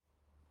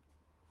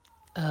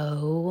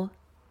Oh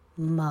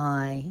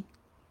my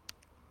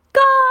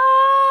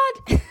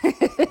God.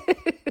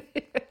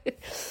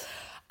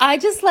 I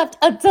just left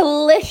a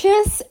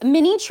delicious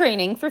mini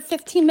training for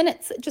 15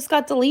 minutes. It just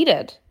got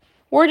deleted.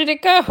 Where did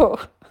it go?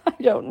 I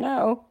don't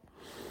know.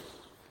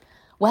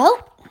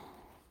 Well,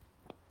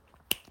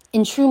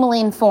 in true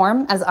Malayan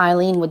form, as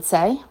Eileen would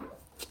say,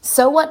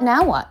 so what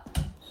now what?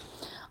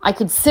 I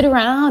could sit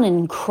around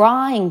and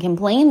cry and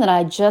complain that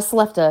I just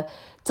left a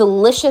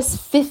delicious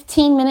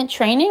 15-minute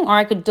training, or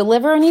I could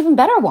deliver an even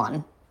better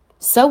one.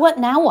 So what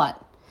now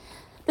what?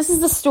 This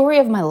is the story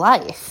of my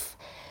life.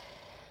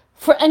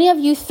 For any of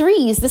you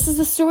threes, this is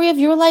the story of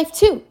your life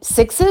too.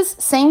 Sixes,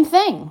 same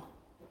thing.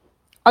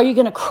 Are you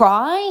going to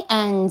cry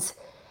and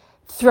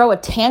throw a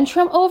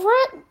tantrum over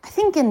it? I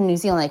think in New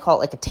Zealand they call it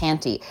like a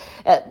tanty.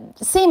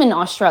 Same in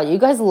Australia. You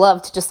guys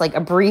love to just like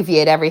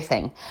abbreviate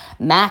everything.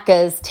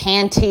 Macca's,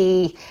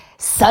 tanty,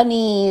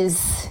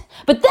 sunnies.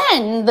 But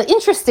then the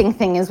interesting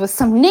thing is with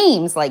some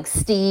names like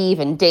Steve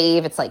and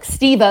Dave, it's like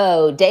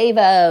Steve-O,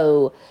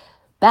 Dave-O,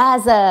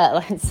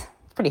 Baza. It's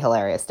pretty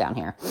hilarious down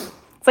here.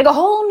 It's like a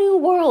whole new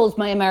world,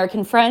 my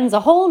American friends, a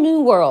whole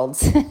new world.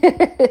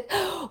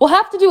 We'll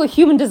have to do a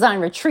human design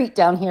retreat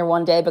down here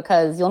one day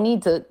because you'll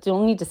need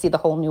to see the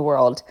whole new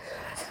world.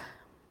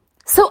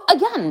 So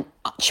again,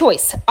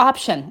 choice,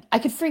 option. I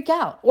could freak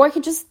out or I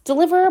could just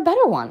deliver a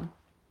better one.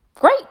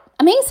 Great,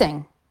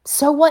 amazing.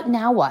 So what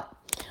now what?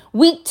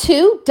 Week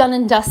 2, done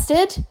and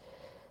dusted.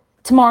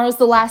 Tomorrow's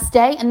the last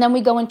day, and then we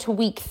go into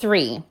week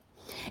 3.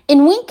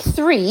 In week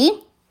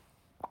 3,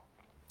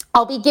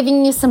 I'll be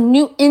giving you some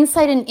new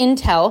insight and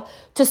intel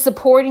to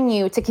supporting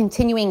you to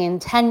continuing in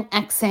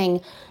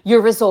 10xing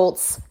your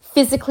results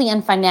physically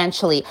and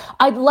financially.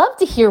 I'd love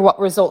to hear what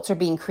results are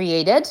being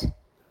created.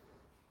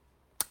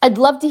 I'd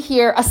love to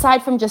hear,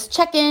 aside from just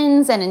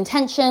check-ins and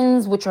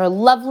intentions, which are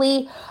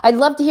lovely, I'd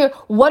love to hear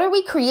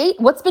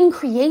what's been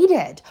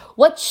created,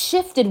 what's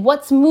shifted,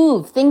 what's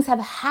moved. Things have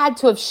had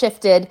to have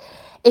shifted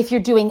if you're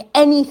doing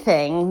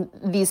anything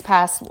these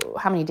past,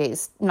 how many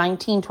days?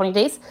 19, 20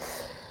 days?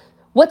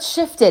 What's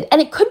shifted? And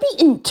it could be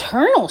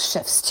internal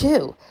shifts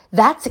too.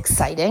 That's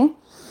exciting.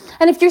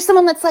 And if you're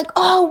someone that's like,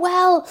 oh,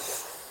 well,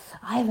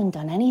 I haven't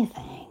done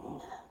anything.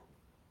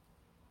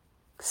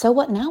 So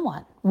what now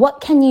what?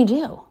 What can you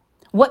do?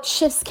 What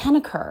shifts can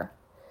occur?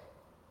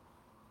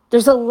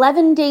 There's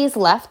 11 days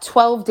left,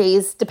 12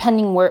 days,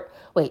 depending we're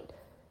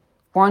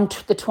on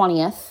the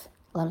 20th.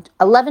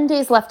 11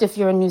 days left if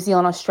you're in New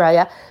Zealand,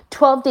 Australia.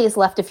 12 days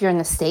left if you're in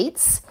the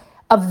States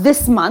of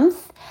this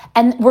month.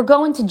 And we're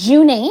going to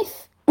June 8th.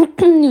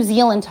 New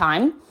Zealand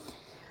time.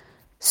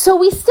 So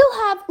we still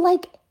have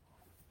like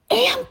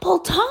ample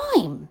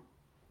time.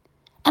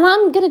 And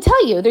I'm going to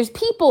tell you, there's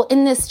people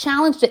in this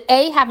challenge that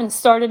A, haven't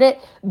started it,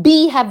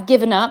 B, have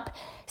given up,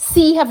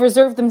 C, have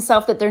reserved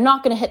themselves that they're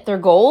not going to hit their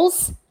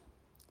goals.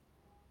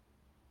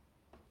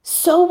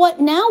 So what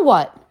now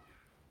what?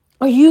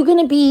 Are you going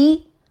to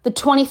be the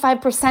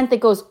 25% that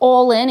goes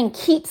all in and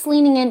keeps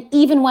leaning in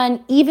even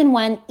when?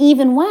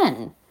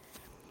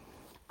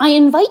 I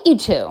invite you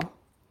to.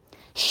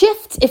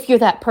 Shift if you're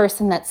that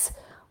person that's,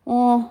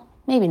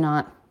 maybe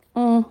not.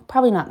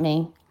 Probably not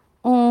me.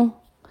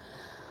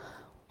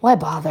 Why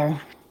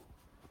bother?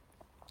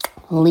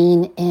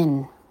 Lean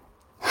in.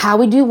 How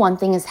we do one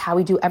thing is how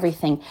we do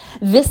everything.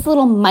 This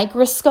little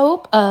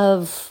microscope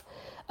of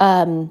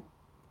the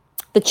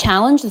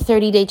challenge, the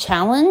 30-day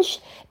challenge,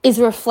 is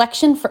a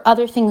reflection for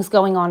other things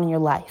going on in your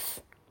life.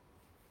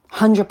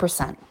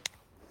 100%.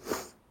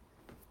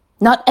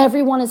 Not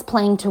everyone is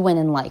playing to win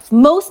in life.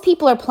 Most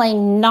people are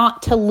playing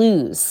not to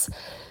lose.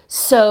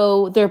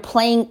 So they're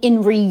playing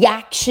in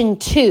reaction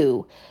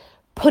to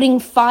putting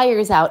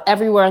fires out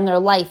everywhere in their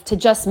life to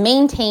just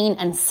maintain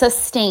and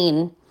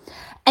sustain.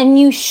 And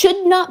you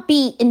should not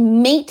be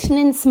in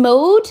maintenance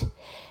mode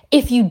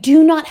if you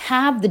do not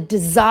have the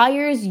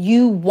desires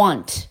you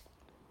want.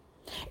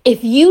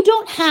 If you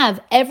don't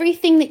have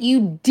everything that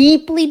you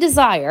deeply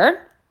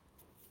desire,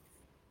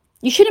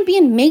 you shouldn't be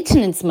in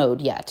maintenance mode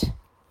yet.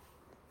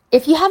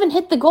 If you haven't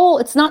hit the goal,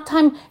 it's not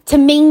time to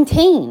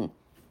maintain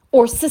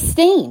or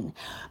sustain.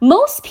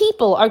 Most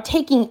people are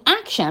taking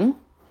action.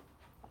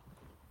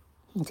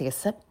 Let me take a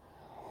sip.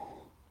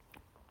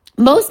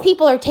 Most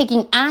people are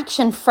taking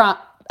action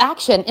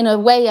in a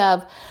way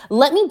of,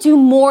 let me do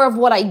more of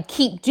what I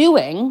keep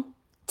doing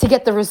to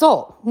get the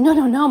result. No,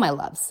 my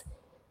loves.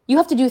 You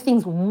have to do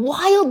things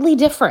wildly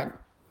different.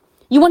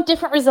 You want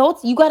different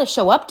results? You got to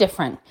show up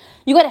different.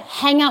 You got to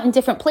hang out in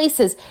different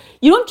places.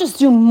 You don't just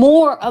do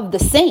more of the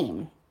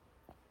same.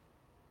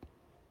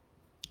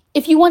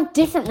 If you want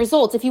different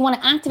results, if you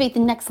want to activate the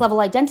next level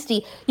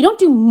identity, you don't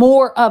do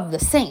more of the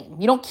same.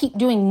 You don't keep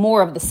doing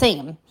more of the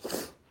same.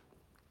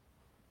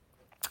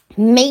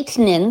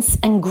 Maintenance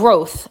and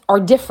growth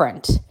are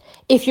different.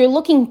 If you're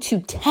looking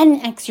to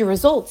 10x your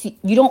results,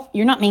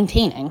 you're not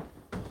maintaining.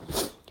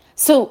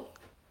 So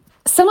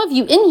some of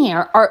you in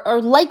here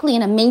are likely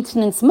in a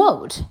maintenance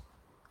mode.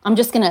 I'm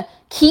just going to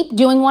keep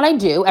doing what I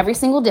do every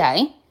single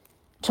day.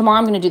 Tomorrow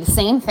I'm going to do the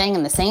same thing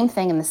and the same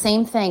thing and the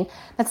same thing.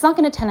 That's not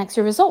going to 10x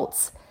your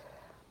results.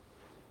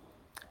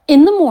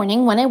 In the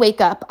morning when I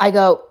wake up, I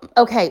go,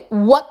 okay,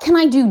 what can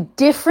I do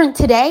different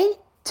today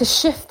to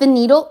shift the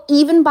needle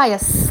even by a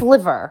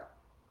sliver?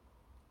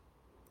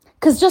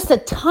 Because just a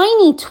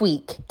tiny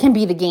tweak can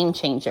be the game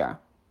changer.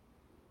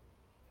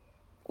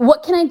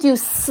 What can I do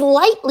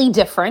slightly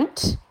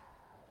different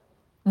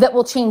that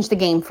will change the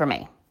game for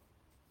me?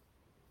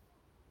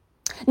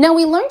 Now,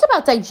 we learned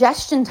about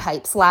digestion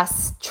types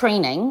last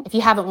training. If you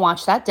haven't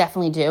watched that,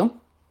 definitely do.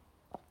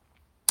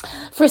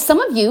 For some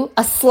of you,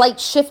 a slight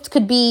shift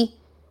could be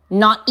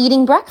not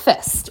eating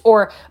breakfast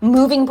or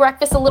moving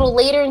breakfast a little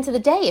later into the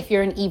day if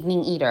you're an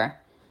evening eater.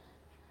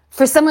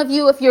 For some of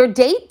you, if you're a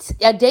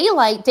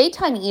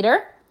daytime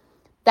eater,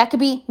 that could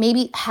be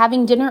maybe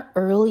having dinner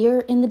earlier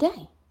in the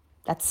day.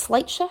 That's a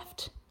slight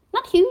shift.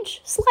 Not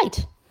huge,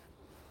 slight.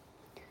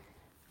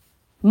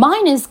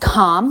 Mine is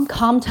calm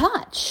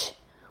touch,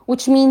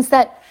 which means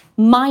that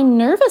my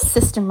nervous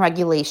system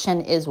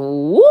regulation is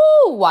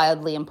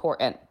wildly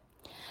important.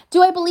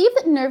 Do I believe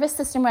that nervous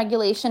system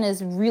regulation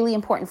is really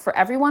important for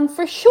everyone?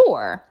 For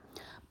sure,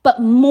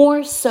 but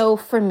more so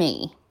for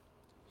me.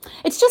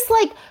 It's just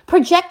like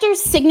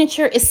projector's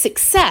signature is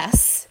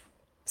success.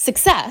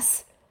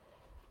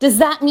 Does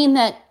that mean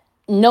that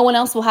no one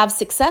else will have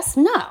success?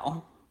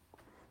 No.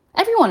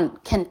 Everyone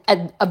can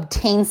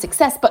obtain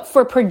success, but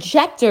for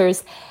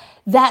projectors,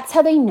 that's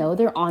how they know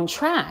they're on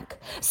track.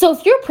 So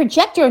if you're a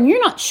projector and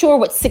you're not sure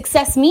what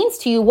success means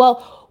to you,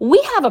 well,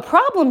 we have a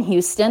problem,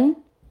 Houston.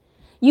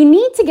 You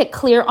need to get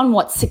clear on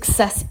what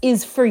success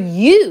is for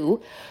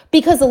you,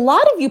 because a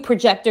lot of you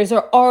projectors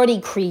are already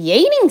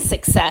creating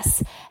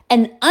success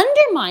and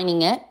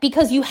undermining it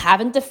because you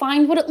haven't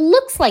defined what it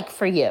looks like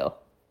for you.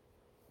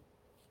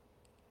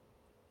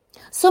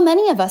 So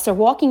many of us are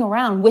walking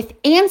around with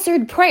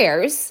answered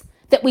prayers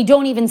that we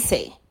don't even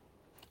see.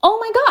 Oh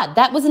my God,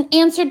 that was an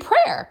answered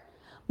prayer.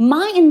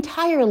 My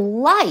entire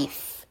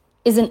life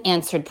is an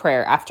answered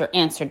prayer after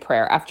answered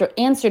prayer after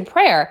answered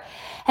prayer.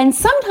 And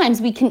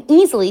sometimes we can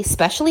easily,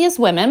 especially as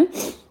women,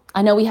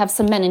 I know we have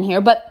some men in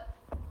here, but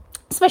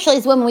especially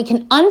as women, we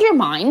can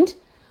undermine,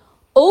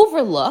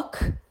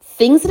 overlook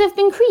things that have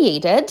been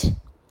created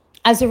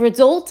as a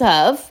result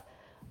of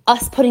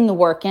us putting the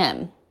work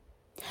in.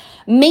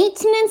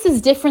 Maintenance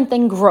is different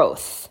than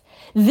growth.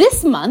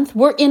 This month,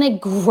 we're in a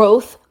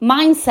growth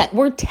mindset.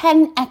 We're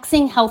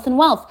 10xing health and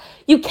wealth.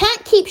 You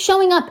can't keep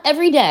showing up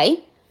every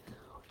day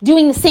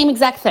doing the same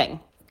exact thing.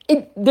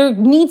 There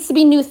needs to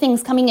be new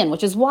things coming in,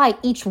 which is why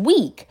each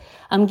week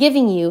I'm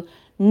giving you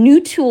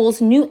new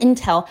tools, new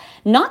intel,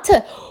 not to,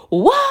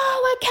 wow,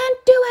 I can't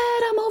do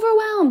it, I'm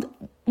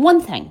overwhelmed. One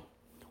thing,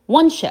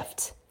 one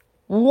shift,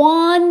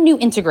 one new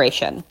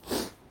integration.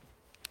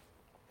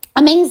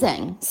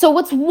 Amazing. So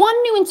what's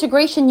one new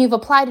integration you've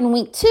applied in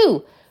week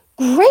 2?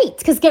 Great,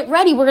 because get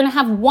ready, we're going to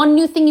have one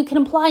new thing you can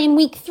apply in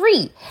week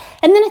 3.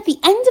 And then at the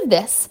end of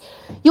this,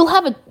 you'll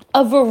have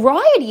a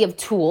variety of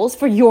tools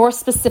for your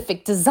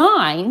specific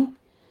design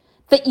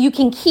that you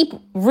can keep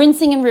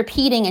rinsing and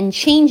repeating and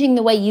changing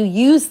the way you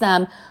use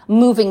them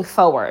moving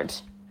forward.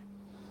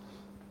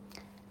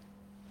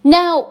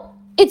 Now,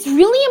 it's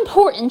really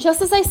important,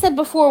 just as I said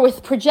before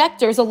with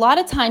projectors, a lot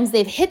of times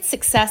they've hit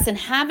success and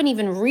haven't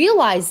even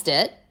realized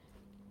it,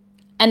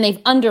 and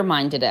they've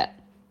undermined it.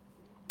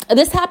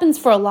 This happens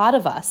for a lot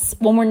of us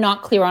when we're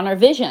not clear on our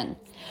vision.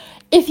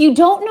 If you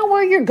don't know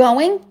where you're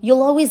going,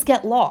 you'll always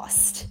get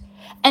lost.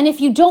 And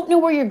if you don't know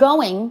where you're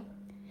going,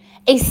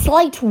 a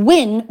slight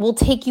wind will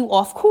take you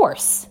off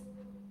course.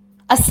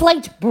 A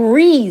slight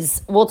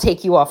breeze will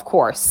take you off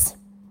course.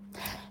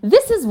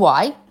 This is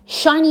why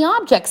shiny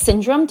object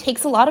syndrome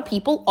takes a lot of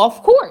people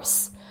off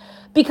course,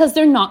 because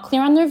they're not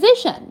clear on their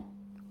vision.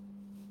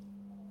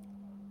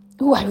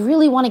 Ooh, I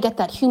really want to get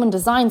that human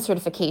design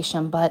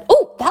certification, but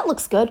that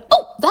looks good.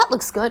 Oh, that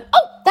looks good.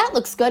 Oh, that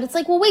looks good. It's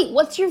like, well, wait,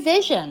 what's your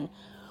vision?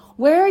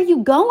 Where are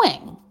you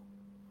going?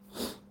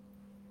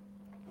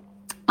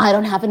 I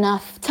don't have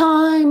enough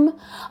time.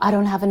 I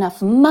don't have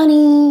enough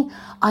money.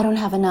 I don't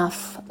have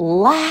enough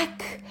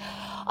lack.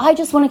 I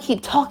just want to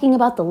keep talking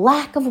about the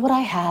lack of what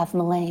I have,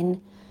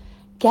 Melaine.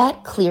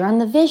 Get clear on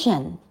the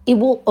vision. It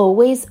will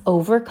always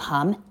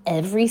overcome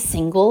every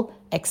single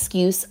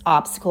excuse,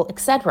 obstacle,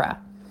 etc.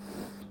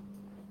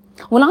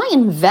 When I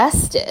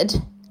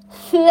invested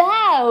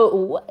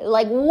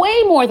like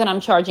way more than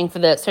I'm charging for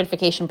the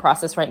certification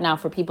process right now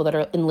for people that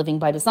are in Living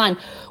by Design,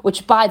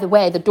 which, by the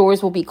way, the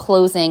doors will be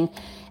closing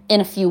in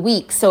a few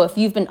weeks. So if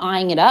you've been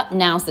eyeing it up,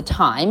 now's the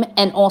time.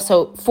 And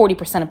also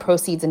 40% of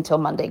proceeds until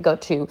Monday go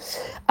to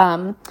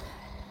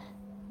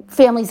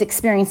families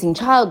experiencing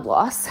child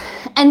loss.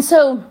 And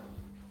so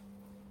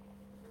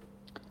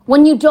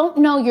when you don't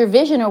know your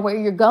vision or where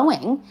you're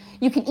going,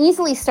 you can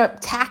easily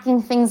start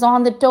tacking things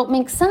on that don't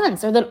make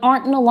sense or that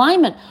aren't in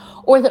alignment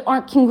or that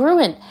aren't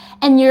congruent.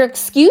 And your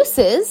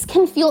excuses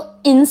can feel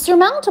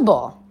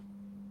insurmountable.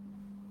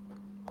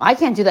 I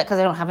can't do that because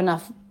I don't have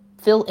enough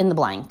fill in the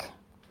blank.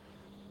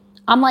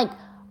 I'm like,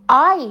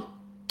 I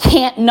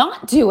can't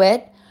not do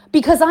it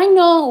because I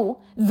know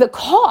the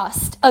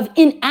cost of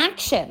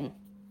inaction.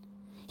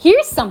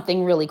 Here's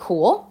something really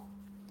cool.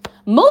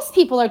 Most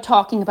people are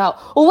talking about,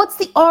 well, what's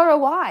the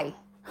ROI?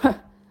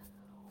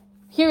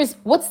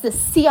 What's the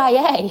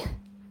CIA?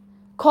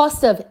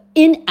 Cost of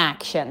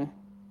inaction.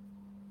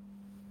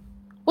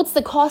 What's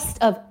the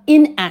cost of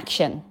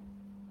inaction?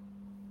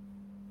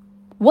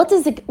 What's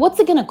it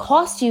going to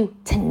cost you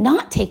to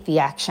not take the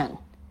action?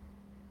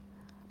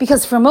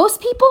 Because for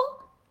most people,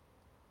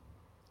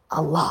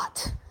 a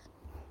lot.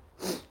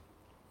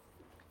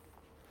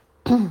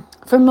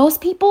 For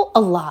most people,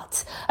 a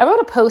lot. I wrote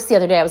a post the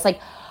other day. I was like,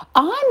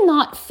 I'm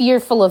not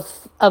fearful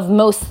of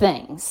most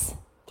things.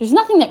 There's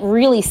nothing that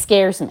really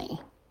scares me.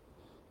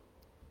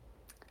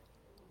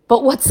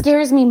 But what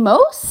scares me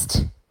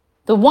most,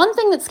 the one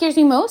thing that scares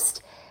me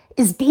most,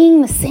 is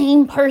being the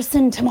same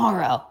person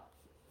tomorrow,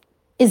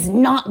 is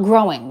not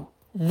growing.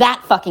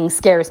 That fucking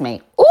scares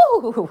me.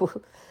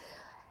 Ooh.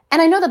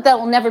 And I know that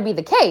will never be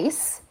the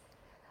case,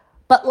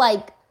 but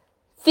like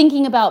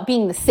thinking about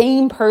being the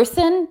same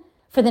person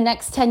for the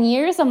next 10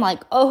 years, I'm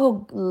like,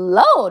 oh,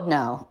 Lord,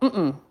 no.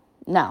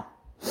 No.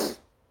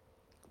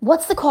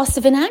 What's the cost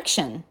of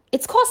inaction?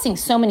 It's costing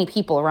so many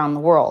people around the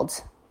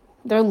world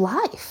their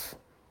life.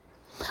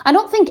 I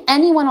don't think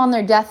anyone on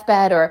their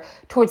deathbed or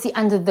towards the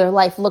end of their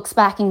life looks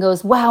back and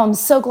goes, wow, I'm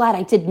so glad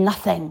I did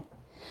nothing.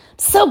 I'm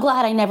so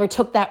glad I never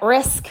took that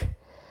risk.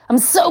 I'm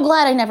so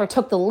glad I never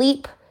took the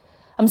leap.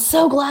 I'm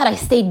so glad I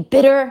stayed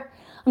bitter.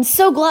 I'm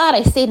so glad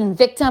I stayed in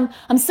victim.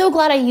 I'm so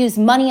glad I used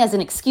money as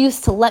an excuse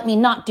to let me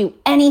not do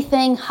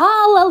anything.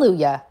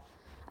 Hallelujah.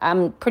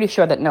 I'm pretty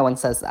sure that no one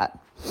says that.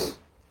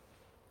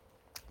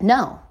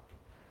 No.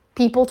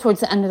 People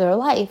towards the end of their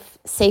life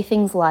say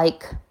things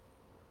like,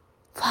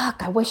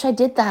 fuck, I wish I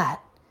did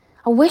that.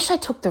 I wish I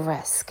took the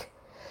risk.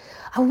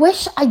 I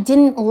wish I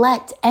didn't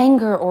let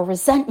anger or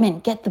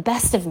resentment get the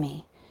best of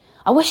me.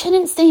 I wish I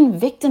didn't stay in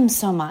victim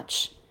so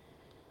much.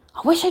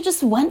 I wish I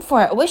just went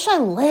for it. I wish I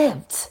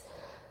lived.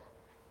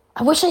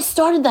 I wish I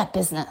started that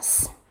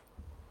business.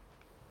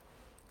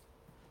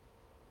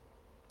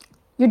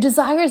 Your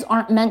desires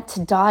aren't meant to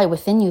die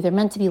within you. They're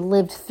meant to be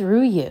lived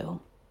through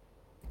you.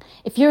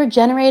 If you're a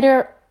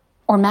generator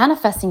or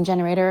manifesting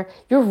generator,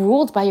 you're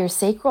ruled by your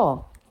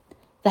sacral,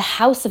 the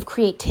house of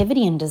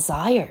creativity and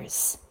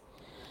desires.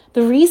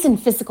 The reason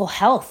physical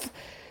health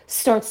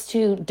starts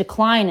to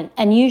decline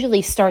and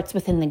usually starts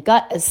within the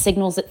gut as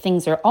signals that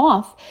things are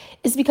off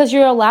is because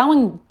you're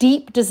allowing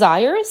deep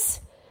desires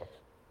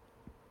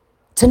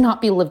to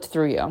not be lived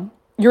through you.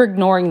 You're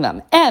ignoring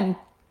them. And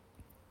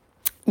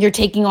you're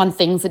taking on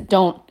things that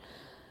don't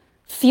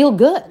feel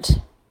good.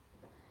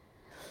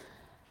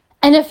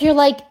 And if you're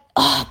like,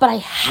 oh, but I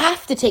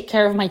have to take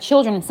care of my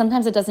children and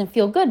sometimes it doesn't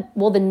feel good,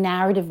 well, the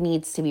narrative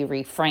needs to be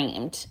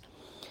reframed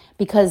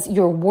because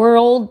your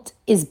world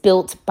is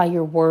built by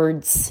your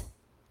words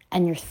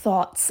and your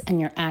thoughts and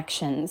your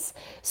actions.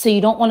 So you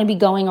don't want to be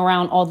going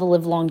around all the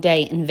live long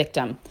day in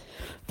victim.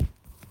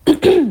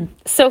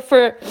 So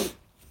for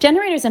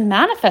generators and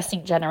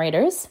manifesting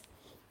generators,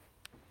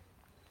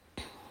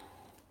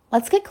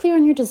 let's get clear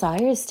on your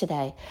desires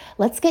today.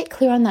 Let's get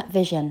clear on that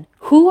vision.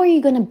 Who are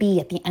you going to be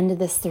at the end of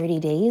this 30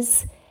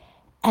 days?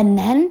 And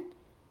then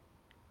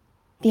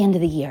the end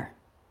of the year.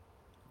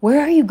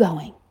 Where are you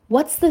going?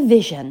 What's the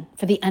vision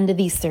for the end of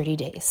these 30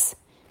 days?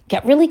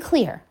 Get really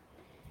clear.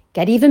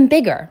 Get even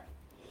bigger.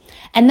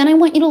 And then I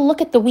want you to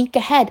look at the week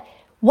ahead.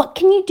 What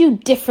can you do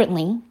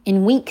differently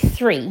in week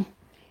 3?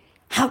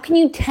 How can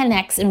you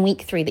 10x in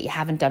week 3 that you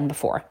haven't done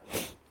before?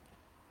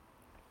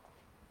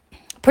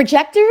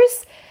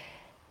 Projectors,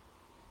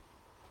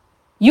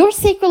 your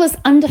sacral is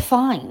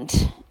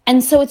undefined.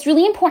 And so it's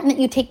really important that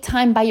you take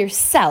time by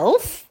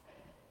yourself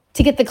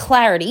to get the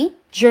clarity,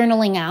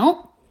 journaling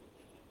out.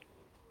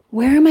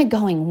 Where am I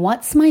going?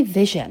 What's my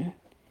vision?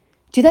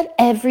 Do that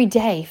every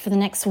day for the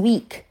next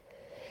week.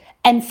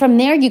 And from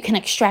there, you can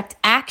extract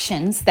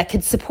actions that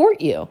could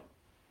support you.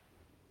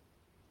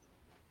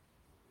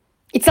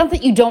 It's not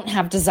that you don't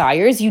have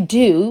desires. You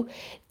do.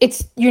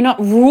 You're not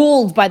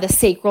ruled by the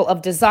sacral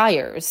of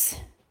desires.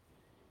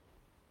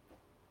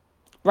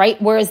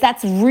 Right? Whereas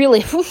that's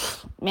really,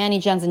 Manny,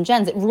 Jens, and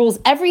Jens, it rules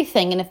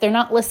everything. And if they're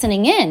not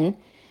listening in,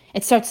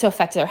 it starts to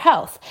affect their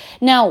health.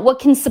 Now, what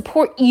can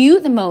support you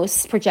the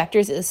most,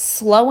 projectors, is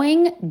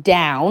slowing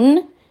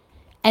down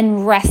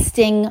and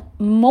resting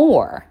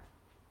more.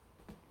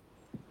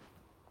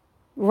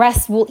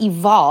 Rest will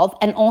evolve.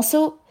 And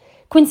also,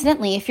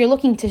 coincidentally, if you're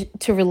looking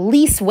to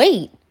release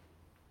weight,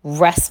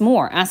 rest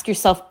more. Ask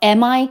yourself,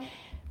 am I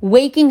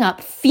waking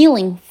up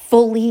feeling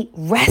fully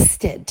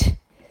rested?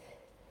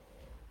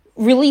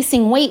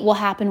 Releasing weight will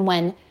happen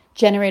when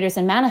generators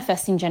and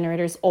manifesting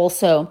generators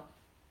also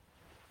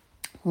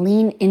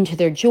lean into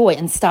their joy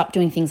and stop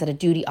doing things that a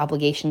duty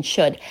obligation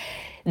should.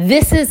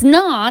 This is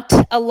not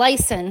a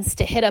license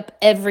to hit up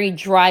every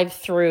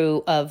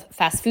drive-through of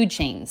fast food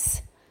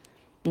chains.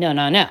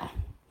 No.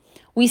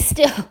 We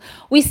still,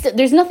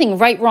 there's nothing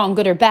right, wrong,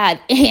 good, or bad.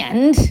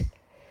 And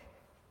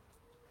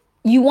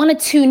you want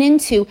to tune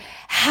into,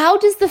 how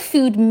does the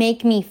food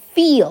make me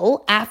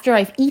feel after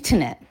I've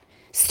eaten it?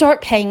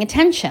 Start paying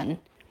attention,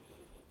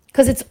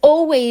 because it's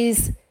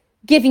always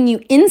giving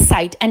you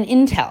insight and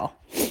intel.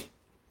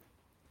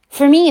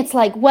 For me, it's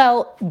like,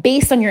 well,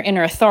 based on your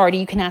inner authority,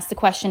 you can ask the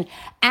question,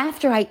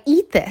 after I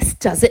eat this,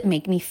 does it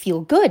make me feel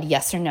good?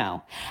 Yes or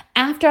no?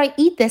 After I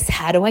eat this,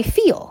 how do I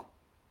feel?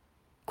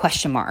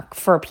 Question mark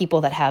for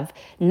people that have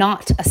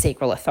not a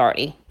sacral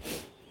authority.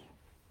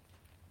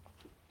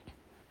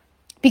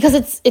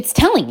 Because it's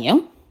telling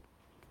you.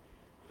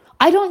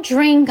 I don't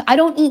drink, I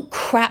don't eat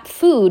crap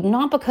food,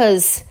 not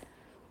because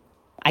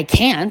I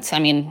can't. I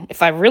mean,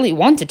 if I really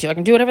wanted to, I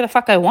can do whatever the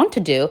fuck I want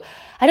to do.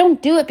 I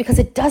don't do it because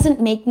it doesn't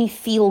make me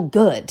feel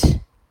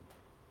good.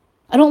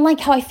 I don't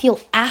like how I feel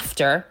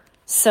after,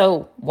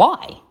 so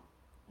why?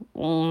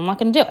 Well, I'm not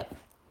going to do it.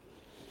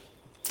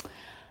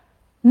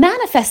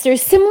 Manifestors,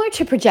 similar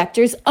to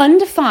projectors,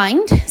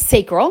 undefined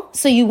sacral,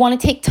 so you want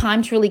to take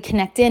time to really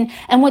connect in.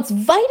 And what's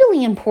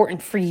vitally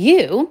important for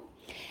you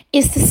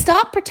is to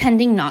stop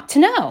pretending not to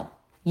know.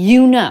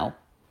 You know.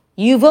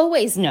 You've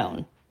always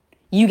known.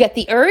 You get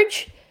the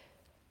urge,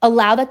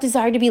 allow that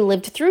desire to be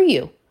lived through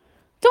you.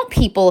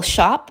 Don't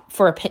shop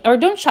for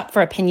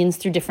opinions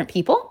through different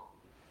people.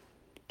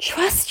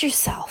 Trust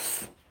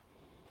yourself.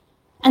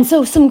 And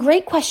so some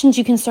great questions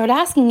you can start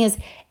asking is,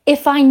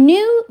 if I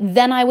knew,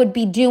 then I would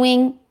be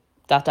doing ...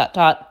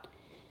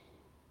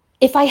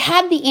 If I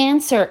had the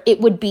answer,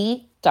 it would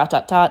be ...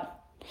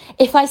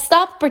 If I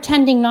stopped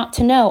pretending not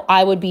to know,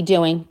 I would be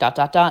doing ...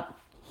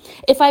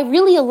 If I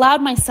really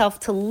allowed myself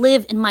to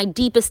live in my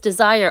deepest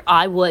desire,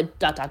 I would ...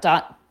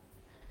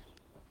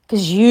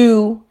 Because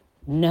you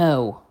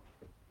know.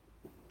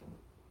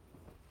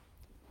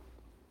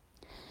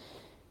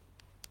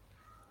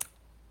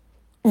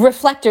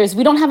 Reflectors,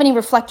 we don't have any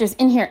reflectors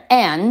in here,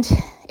 and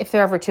if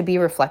there ever to be a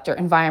reflector,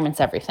 environment's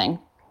everything.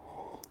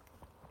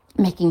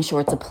 Making sure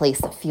it's a place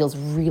that feels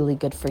really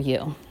good for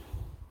you.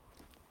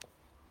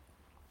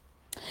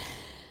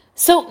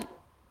 So,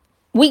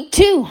 week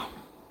 2,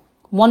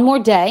 one more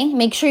day.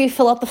 Make sure you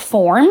fill out the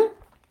form.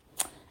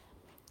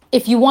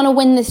 If you want to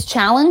win this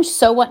challenge,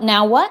 so what,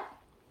 now what?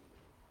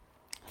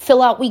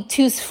 Fill out week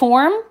 2's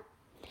form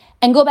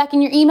and go back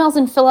in your emails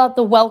and fill out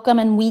the welcome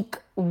and week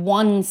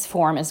 1's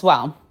form as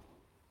well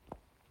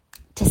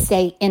to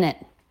stay in it.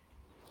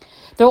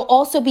 There will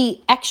also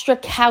be extra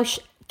cash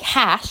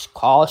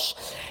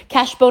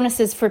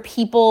bonuses for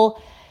people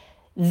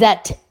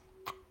that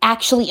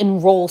actually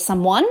enroll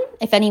someone.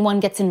 If anyone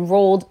gets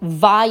enrolled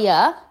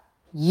via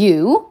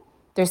you,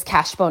 there's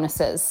cash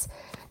bonuses.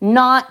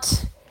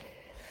 Not,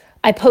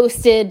 I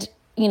posted,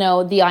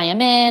 the I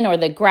am in or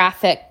the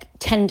graphic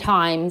 10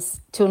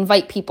 times to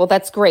invite people.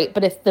 That's great.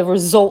 But if the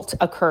result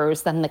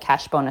occurs, then the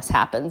cash bonus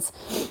happens.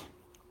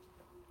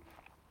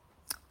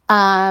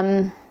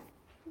 I'm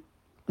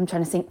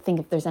trying to think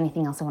if there's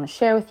anything else I want to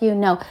share with you.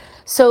 No.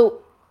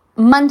 So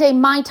Monday,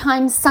 my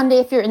time, Sunday,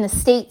 if you're in the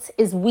States,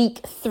 is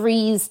week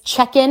 3's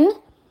check-in.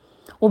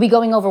 We'll be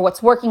going over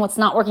what's working, what's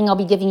not working. I'll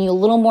be giving you a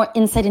little more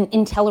insight and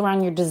intel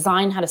around your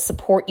design, how to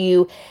support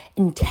you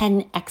in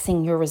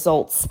 10xing your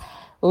results.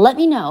 Let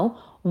me know,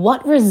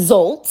 what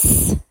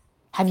results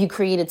have you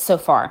created so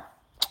far?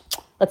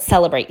 Let's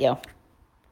celebrate you.